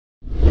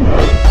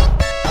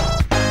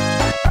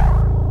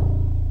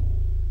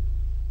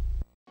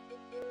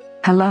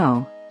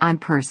Hello, I'm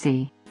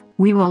Percy.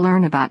 We will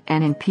learn about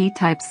N and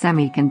P-type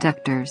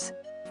semiconductors.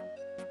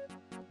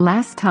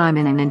 Last time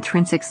in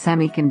intrinsic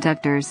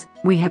semiconductors,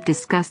 we have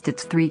discussed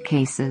its three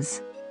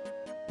cases.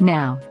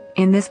 Now,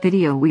 in this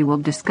video we will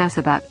discuss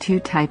about two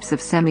types of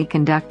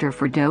semiconductor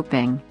for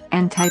doping,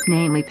 N-type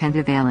namely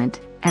pentavalent,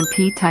 and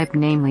P-type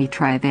namely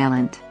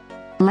trivalent.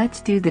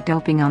 Let's do the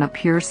doping on a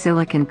pure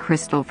silicon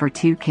crystal for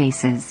two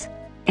cases.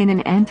 In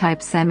an N-type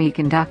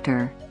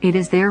semiconductor, it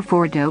is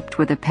therefore doped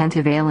with a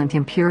pentavalent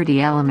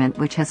impurity element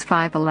which has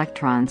 5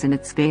 electrons in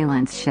its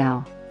valence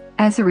shell.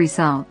 As a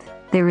result,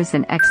 there is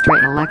an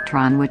extra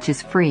electron which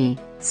is free,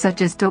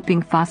 such as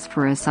doping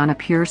phosphorus on a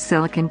pure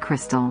silicon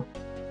crystal.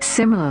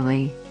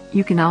 Similarly,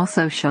 you can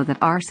also show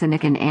that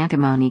arsenic and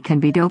antimony can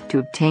be doped to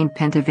obtain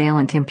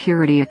pentavalent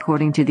impurity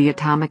according to the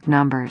atomic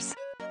numbers.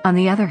 On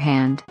the other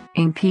hand,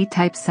 in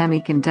P-type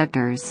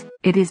semiconductors,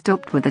 it is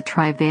doped with a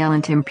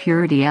trivalent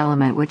impurity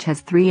element which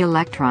has 3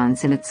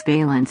 electrons in its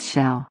valence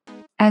shell.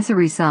 As a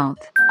result,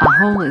 a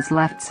hole is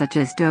left such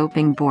as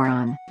doping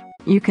boron.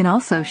 You can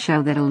also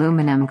show that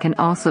aluminum can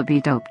also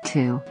be doped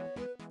too.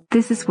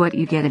 This is what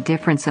you get a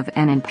difference of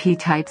N and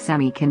P-type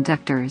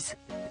semiconductors.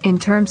 In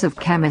terms of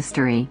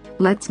chemistry,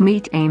 let's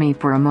meet Amy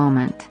for a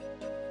moment.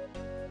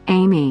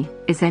 Amy,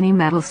 is any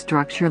metal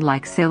structure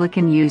like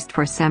silicon used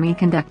for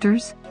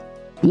semiconductors?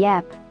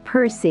 Yep,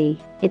 Percy,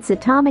 its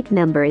atomic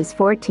number is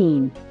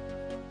 14.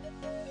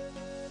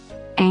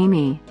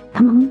 Amy,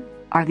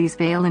 are these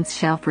valence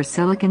shell for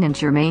silicon and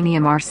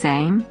germanium are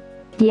same?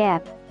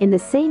 Yep, in the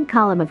same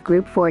column of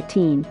group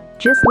 14,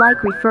 just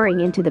like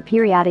referring into the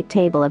periodic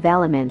table of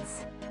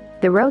elements.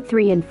 The row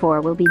 3 and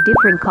 4 will be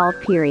different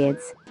called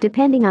periods,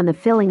 depending on the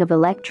filling of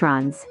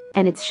electrons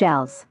and its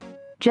shells.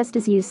 Just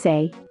as you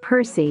say,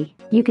 Percy,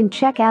 you can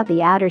check out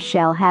the outer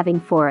shell having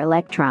 4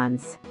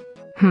 electrons.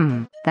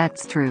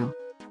 That's true.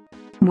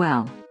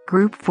 Well,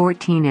 group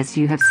 14 as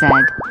you have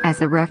said,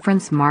 as a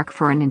reference mark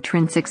for an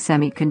intrinsic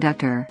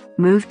semiconductor,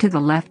 move to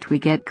the left we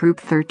get group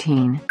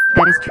 13,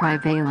 that is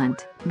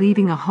trivalent,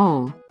 leaving a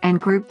hole,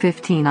 and group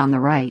 15 on the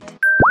right.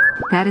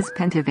 That is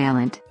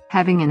pentavalent,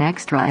 having an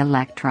extra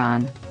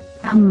electron.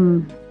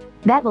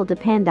 That will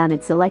depend on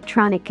its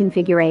electronic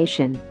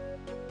configuration.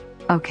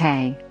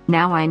 Okay,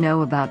 now I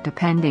know about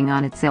depending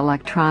on its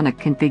electronic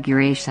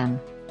configuration.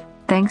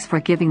 Thanks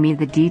for giving me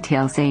the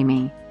details,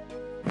 Amy.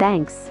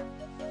 Thanks.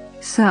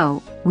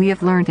 So, we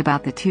have learned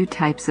about the two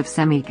types of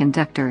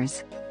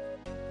semiconductors.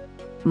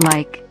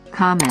 Like,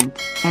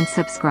 comment, and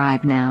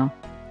subscribe now.